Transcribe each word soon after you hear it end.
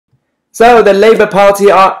So the Labour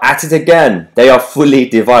Party are at it again. They are fully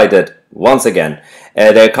divided once again.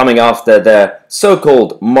 They're coming after their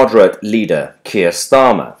so-called moderate leader, Keir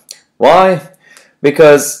Starmer. Why?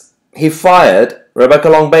 Because he fired Rebecca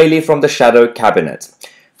Long-Bailey from the shadow cabinet.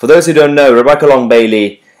 For those who don't know, Rebecca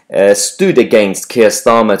Long-Bailey stood against Keir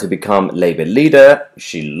Starmer to become Labour leader.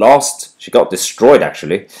 She lost. She got destroyed,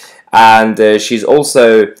 actually. And she's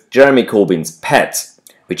also Jeremy Corbyn's pet,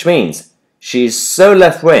 which means she's so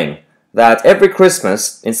left-wing that every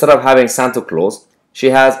Christmas, instead of having Santa Claus, she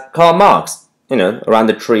has Karl Marx, around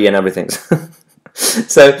the tree and everything.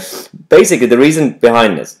 So, basically, the reason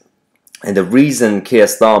behind this, and the reason Keir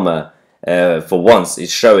Starmer, for once,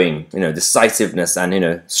 is showing, decisiveness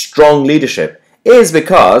and, strong leadership, is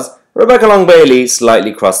because Rebecca Long-Bailey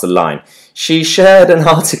slightly crossed the line. She shared an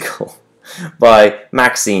article by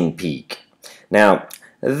Maxine Peake. Now,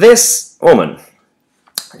 this woman,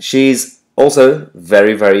 she's also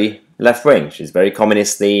very, very left-wing. She's very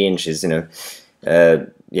communist-y, and she's,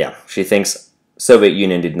 she thinks Soviet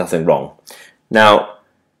Union did nothing wrong. Now,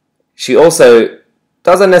 she also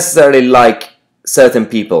doesn't necessarily like certain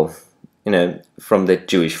people, from the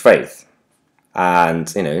Jewish faith. And,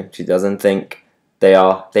 she doesn't think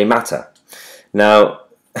they matter. Now,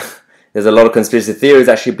 there's a lot of conspiracy theories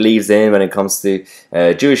that she believes in when it comes to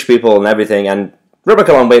Jewish people and everything, and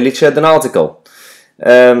Rebecca Long-Bailey shared an article.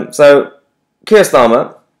 So, Keir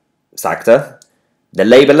Starmer sacked her. The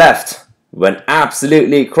Labour left went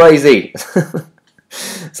absolutely crazy.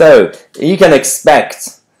 So, you can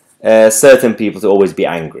expect certain people to always be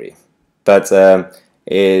angry. But,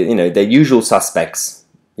 the usual suspects.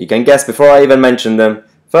 You can guess before I even mention them.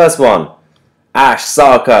 First one, Ash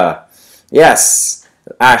Sarkar. Yes,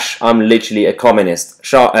 Ash, I'm literally a communist.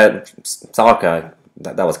 Sarkar,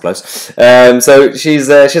 that was close. So she's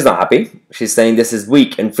not happy. She's saying this is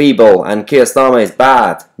weak and feeble, and Keir Starmer is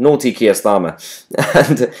bad. Naughty Keir Starmer.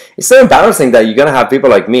 And it's so embarrassing that you're going to have people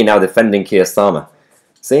like me now defending Keir Starmer.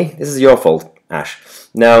 See, this is your fault, Ash.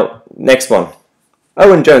 Now, next one.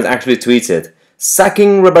 Owen Jones actually tweeted,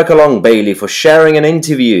 sacking Rebecca Long-Bailey for sharing an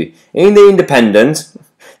interview in The Independent.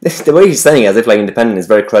 The way he's saying it, as if like Independent is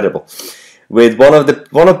very credible, with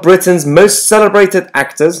one of Britain's most celebrated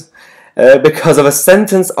actors, because of a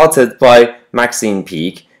sentence uttered by Maxine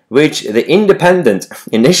Peake, which The Independent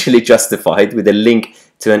initially justified with a link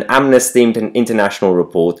to an Amnesty International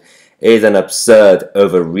report, is an absurd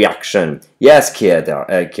overreaction. Yes, Keir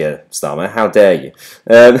Starmer, how dare you?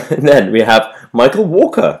 Then we have Michael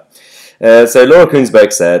Walker. So Laura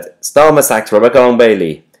Kuenssberg said, Starmer sacked Rebecca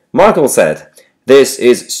Long-Bailey. Michael said, this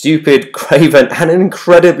is stupid, craven, and an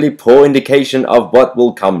incredibly poor indication of what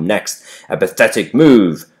will come next. A pathetic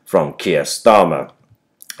move from Keir Starmer.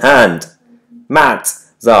 And Matt,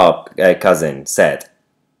 our cousin, said,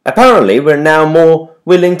 apparently we're now more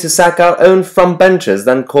willing to sack our own frontbenchers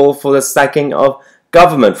than call for the sacking of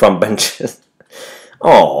government frontbenchers.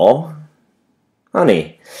 Aww,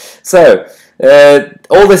 honey. So,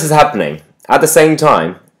 all this is happening at the same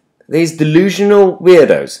time. These delusional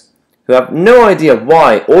weirdos who have no idea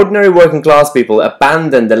why ordinary working class people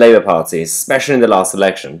abandoned the Labour Party, especially in the last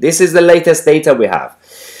election. This is the latest data we have.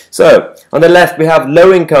 So, on the left we have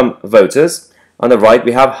low-income voters, on the right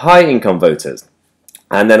we have high-income voters.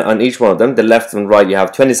 And then on each one of them, the left and right, you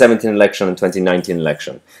have 2017 election and 2019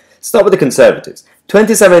 election. Start with the Conservatives.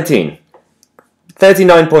 2017,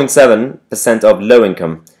 39.7% of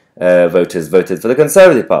low-income voters voted for the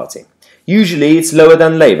Conservative Party. Usually it's lower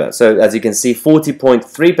than Labour. So as you can see,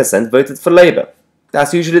 40.3% voted for Labour.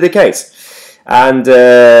 That's usually the case. And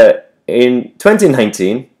in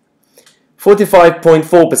 2019,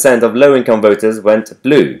 45.4% of low-income voters went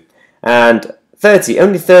blue. And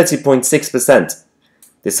only 30.6%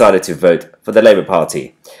 decided to vote for the Labour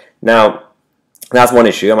Party. Now, that's one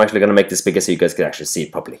issue. I'm actually going to make this bigger so you guys can actually see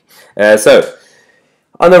it properly. So,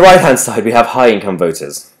 on the right-hand side, we have high-income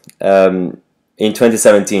voters. In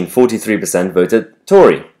 2017, 43% voted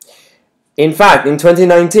Tory. In fact, in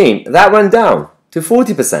 2019, that went down to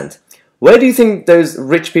 40%. Where do you think those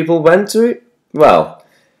rich people went to? Well,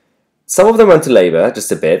 some of them went to Labour,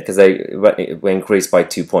 just a bit, because they were increased by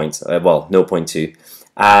 2 points. 0.2.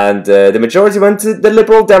 And the majority went to the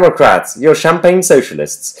Liberal Democrats, your champagne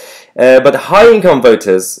socialists. But high-income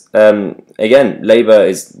voters, again, Labour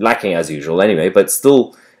is lacking as usual anyway, but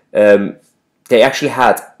still, they actually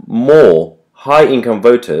had more high-income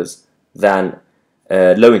voters than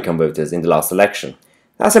low-income voters in the last election.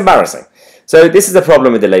 That's embarrassing. So this is the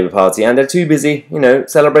problem with the Labour Party, and they're too busy,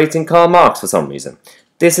 celebrating Karl Marx for some reason.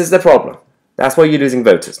 This is the problem. That's why you're losing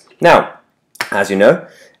voters. Now, as you know,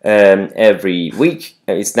 every week.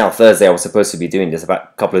 It's now Thursday. I was supposed to be doing this about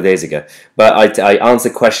a couple of days ago, but I answer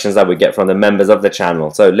questions that we get from the members of the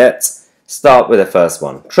channel. So let's start with the first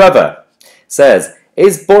one. Trevor says,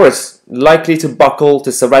 is Boris likely to buckle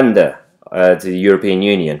to surrender to the European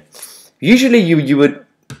Union? Usually you would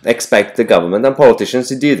expect the government and politicians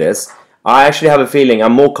to do this. I actually have a feeling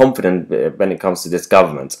I'm more confident when it comes to this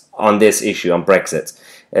government on this issue, on Brexit.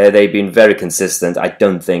 They've been very consistent. I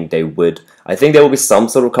don't think they would. I think there will be some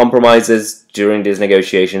sort of compromises during these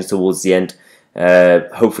negotiations towards the end.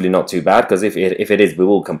 Hopefully not too bad, because if it is, we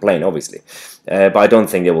will complain, obviously. But I don't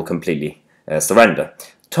think they will completely surrender.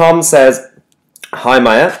 Tom says, hi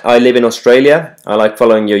Maya, I live in Australia. I like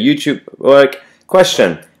following your YouTube work.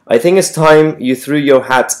 Question, I think it's time you threw your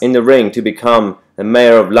hat in the ring to become the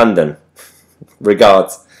Mayor of London.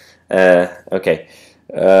 Regards. Okay.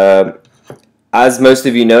 As most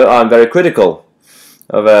of you know, I'm very critical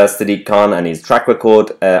of Sadiq Khan and his track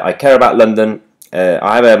record. I care about London.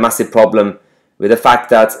 I have a massive problem with the fact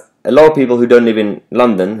that a lot of people who don't live in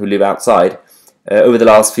London, who live outside, over the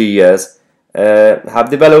last few years, have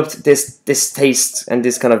developed this distaste and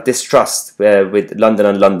this kind of distrust with London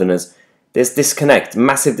and Londoners. There's disconnect,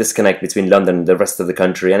 massive disconnect between London and the rest of the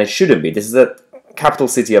country, and it shouldn't be. This is the capital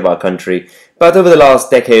city of our country. But over the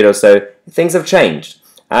last decade or so, things have changed.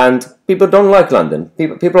 And people don't like London.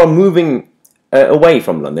 People are moving away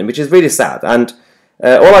from London, which is really sad. And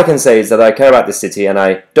all I can say is that I care about this city and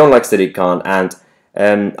I don't like Sadiq Khan. And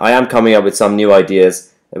I am coming up with some new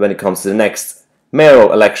ideas when it comes to the next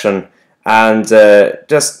mayoral election. And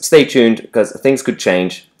just stay tuned, because things could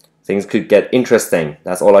change. Things could get interesting.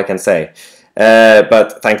 That's all I can say.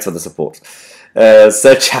 But thanks for the support.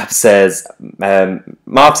 Sir Chap says,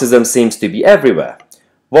 Marxism seems to be everywhere.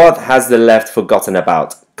 What has the left forgotten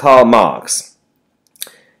about Karl Marx?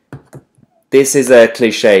 This is a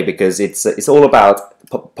cliche because it's all about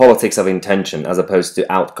politics of intention as opposed to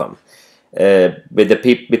outcome. With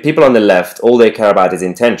people on the left, all they care about is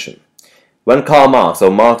intention. When Karl Marx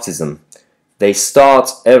or Marxism, they start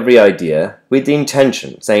every idea with the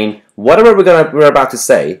intention, saying whatever we're about to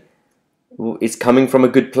say is coming from a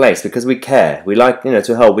good place because we care. We like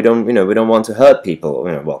to help. We don't want to hurt people.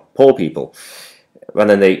 Well, poor people. And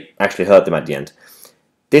then they actually hurt them at the end.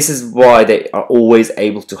 This is why they are always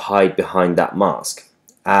able to hide behind that mask.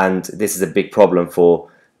 And this is a big problem for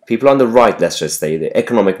people on the right, let's just say, the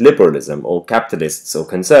economic liberalism or capitalists or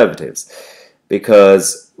conservatives.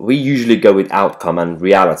 Because we usually go with outcome and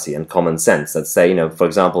reality and common sense that say, for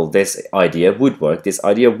example, this idea would work, this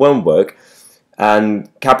idea won't work. And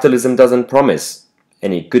capitalism doesn't promise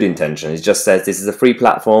any good intention. It just says this is a free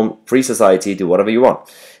platform, free society, do whatever you want.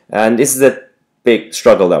 And this is a big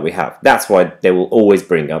struggle that we have. That's why they will always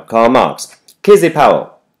bring up Karl Marx. Kizzy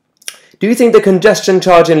Powell, do you think the congestion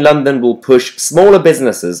charge in London will push smaller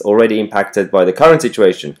businesses already impacted by the current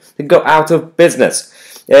situation to go out of business?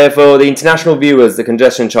 For the international viewers, the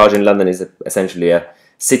congestion charge in London is essentially a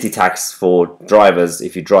city tax for drivers.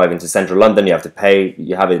 If you drive into central London, you have to pay.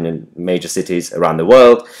 You have it in major cities around the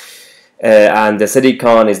world. And the Sadiq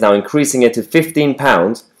Khan is now increasing it to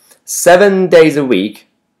 £15, 7 days a week,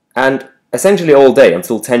 and essentially all day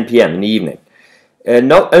until 10 p.m. in the evening.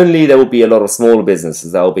 Not only there will be a lot of smaller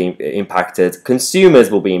businesses that will be impacted, consumers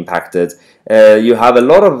will be impacted. You have a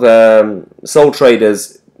lot of sole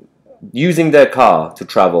traders using their car to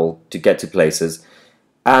travel, to get to places.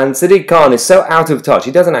 And Sadiq Khan is so out of touch,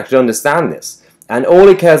 he doesn't actually understand this. And all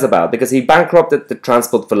he cares about, because he bankrupted the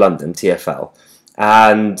Transport for London, TfL,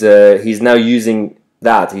 and he's now using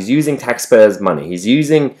that. He's using taxpayers' money. He's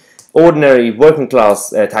using ordinary working class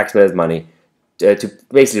taxpayers' money to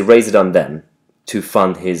basically raise it on them to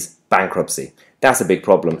fund his bankruptcy. That's a big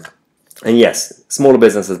problem. And yes, smaller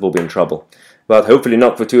businesses will be in trouble. But hopefully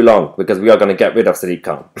not for too long, because we are going to get rid of Sadiq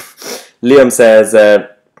Khan. Liam says,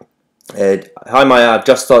 hi Maya, I've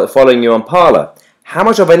just started following you on Parler. How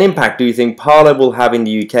much of an impact do you think Parler will have in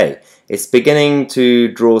the UK? It's beginning to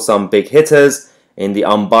draw some big hitters in the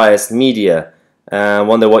unbiased media. I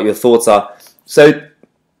wonder what your thoughts are. So,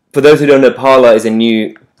 for those who don't know, Parler is a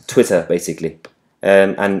new Twitter, basically.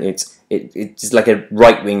 And it's just like a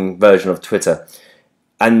right-wing version of Twitter.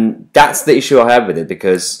 And that's the issue I have with it,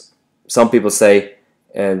 because some people say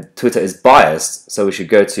Twitter is biased, so we should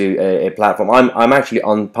go to a platform. I'm actually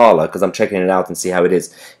on Parler because I'm checking it out and see how it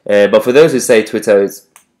is. But for those who say Twitter is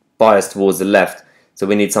biased towards the left, so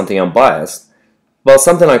we need something unbiased, well,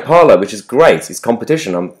 something like Parler, which is great, it's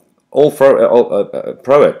competition. I'm all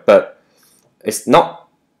pro it, but it's not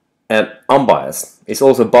unbiased. It's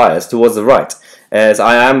also biased towards the right. So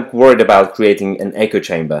I am worried about creating an echo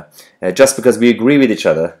chamber. Just because we agree with each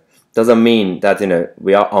other doesn't mean that,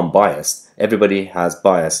 we are unbiased. Everybody has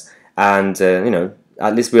bias, and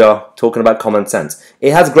at least we are talking about common sense.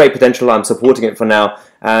 It has great potential. I'm supporting it for now,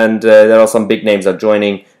 and there are some big names that are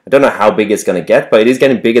joining. I don't know how big it's going to get, but it is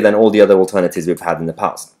getting bigger than all the other alternatives we've had in the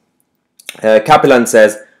past. Capilan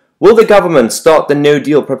says, will the government start the no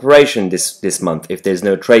deal preparation this month if there's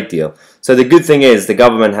no trade deal? So the good thing is the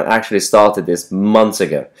government had actually started this months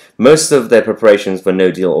ago. Most of their preparations for no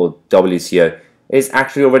deal or WTO is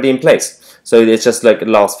actually already in place. So it's just like the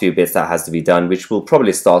last few bits that has to be done, which will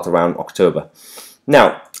probably start around October.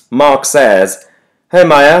 Now, Mark says, hey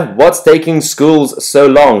Maya, what's taking schools so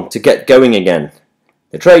long to get going again?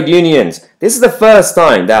 The trade unions. This is the first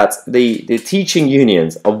time that the teaching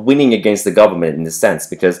unions are winning against the government in this sense,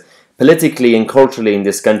 because politically and culturally in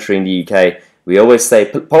this country, in the UK, we always say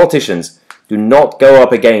politicians do not go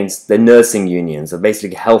up against the nursing unions, or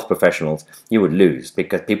basically health professionals. You would lose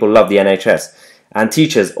because people love the NHS. And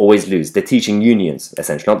teachers always lose. The teaching unions,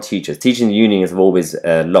 essentially, not teachers. Teaching unions have always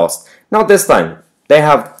lost. Not this time. They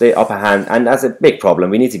have the upper hand, and that's a big problem.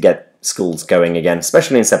 We need to get schools going again,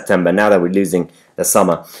 especially in September, now that we're losing the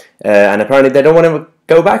summer. And apparently they don't want to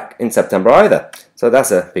go back in September either. So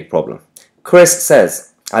that's a big problem. Chris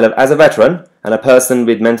says, as a veteran and a person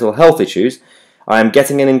with mental health issues, I am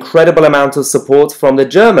getting an incredible amount of support from the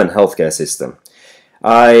German healthcare system.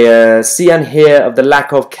 I see and hear of the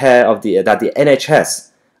lack of care that the NHS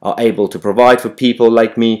are able to provide for people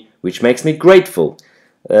like me, which makes me grateful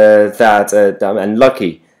and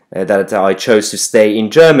lucky that I chose to stay in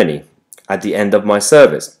Germany at the end of my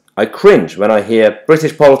service. I cringe when I hear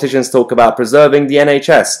British politicians talk about preserving the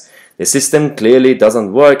NHS. The system clearly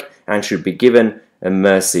doesn't work and should be given a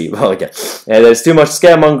mercy. Well, again, there's too much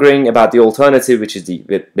scaremongering about the alternative, which is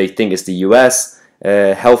they think is the US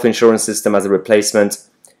health insurance system as a replacement.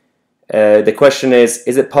 The question is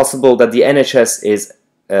it possible that the NHS is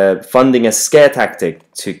funding a scare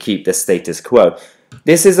tactic to keep the status quo?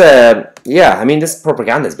 This is this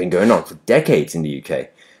propaganda has been going on for decades in the UK.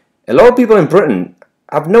 A lot of people in Britain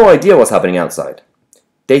have no idea what's happening outside.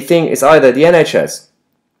 They think it's either the NHS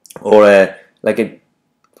or an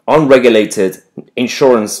unregulated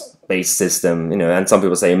insurance-based system, and some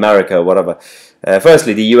people say America or whatever.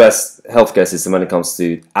 Firstly, the US healthcare system, when it comes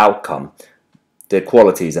to outcome, the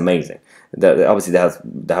quality is amazing. Obviously,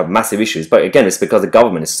 they have massive issues, but again, it's because the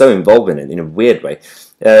government is so involved in it in a weird way.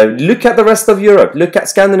 Look at the rest of Europe. Look at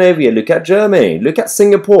Scandinavia. Look at Germany. Look at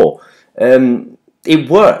Singapore. It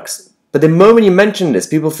works. But the moment you mention this,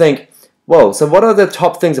 people think, well, so what are the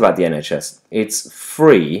top things about the NHS? It's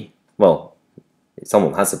free. Well,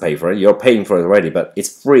 someone has to pay for it. You're paying for it already, but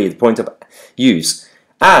it's free at the point of use.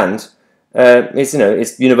 And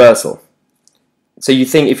it's universal. So you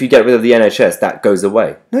think if you get rid of the NHS, that goes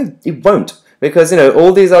away? No, it won't, because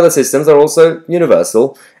all these other systems are also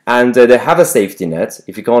universal, and they have a safety net.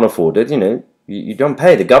 If you can't afford it, you don't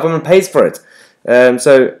pay. The government pays for it.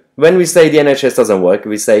 So when we say the NHS doesn't work,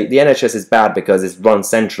 we say the NHS is bad because it's run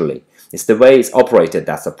centrally. It's the way it's operated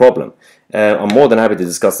that's the problem. I'm more than happy to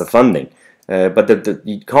discuss the funding, but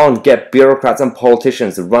you can't get bureaucrats and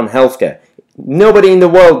politicians to run healthcare. Nobody in the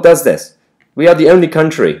world does this. We are the only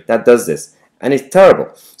country that does this, and it's terrible.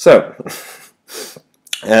 So,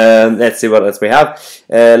 let's see what else we have.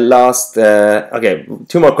 Okay,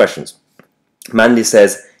 2 more questions. Mandy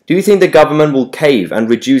says, do you think the government will cave and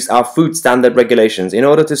reduce our food standard regulations in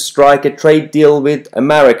order to strike a trade deal with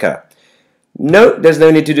America? No, there's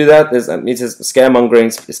no need to do that. It's just scaremongering,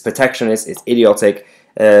 it's protectionist, it's idiotic.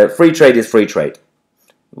 Free trade is free trade.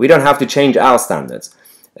 We don't have to change our standards.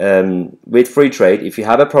 With free trade, if you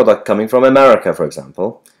have a product coming from America, for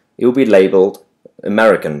example, it will be labeled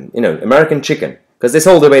American, American chicken. Because this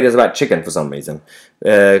whole debate is about chicken for some reason.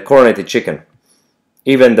 Chlorinated chicken.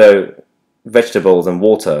 Even though vegetables and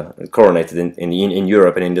water are chlorinated in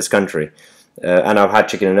Europe and in this country. And I've had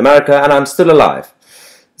chicken in America and I'm still alive.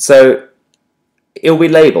 So it will be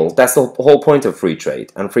labeled. That's the whole point of free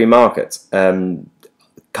trade and free markets.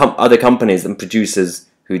 Other companies and producers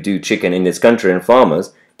who do chicken in this country and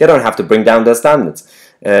farmers, they don't have to bring down their standards.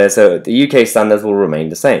 So the UK standards will remain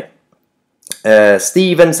the same.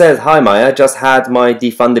 Stephen says, hi Maya, just had my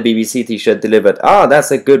Defund the BBC t-shirt delivered. Ah,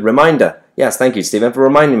 that's a good reminder. Yes, thank you Stephen for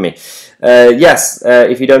reminding me. Yes,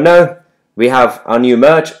 if you don't know, we have our new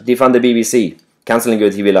merch, Defund the BBC, cancelling your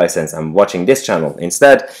TV license and watching this channel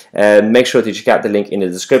instead. Make sure to check out the link in the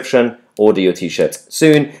description. Order your t-shirts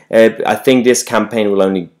soon. I think this campaign will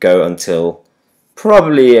only go until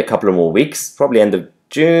probably a couple of more weeks, probably end of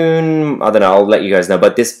June, I don't know, I'll let you guys know,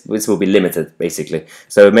 but this will be limited basically.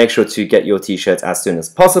 So make sure to get your t-shirts as soon as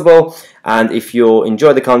possible, and if you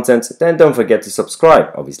enjoy the content, then don't forget to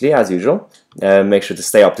subscribe, obviously, as usual. Make sure to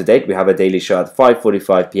stay up to date. We have a daily show at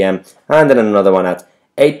 5:45 p.m. and then another one at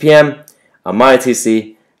 8 p.m. I'm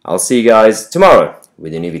Tousi. I'll see you guys tomorrow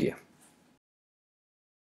with a new video.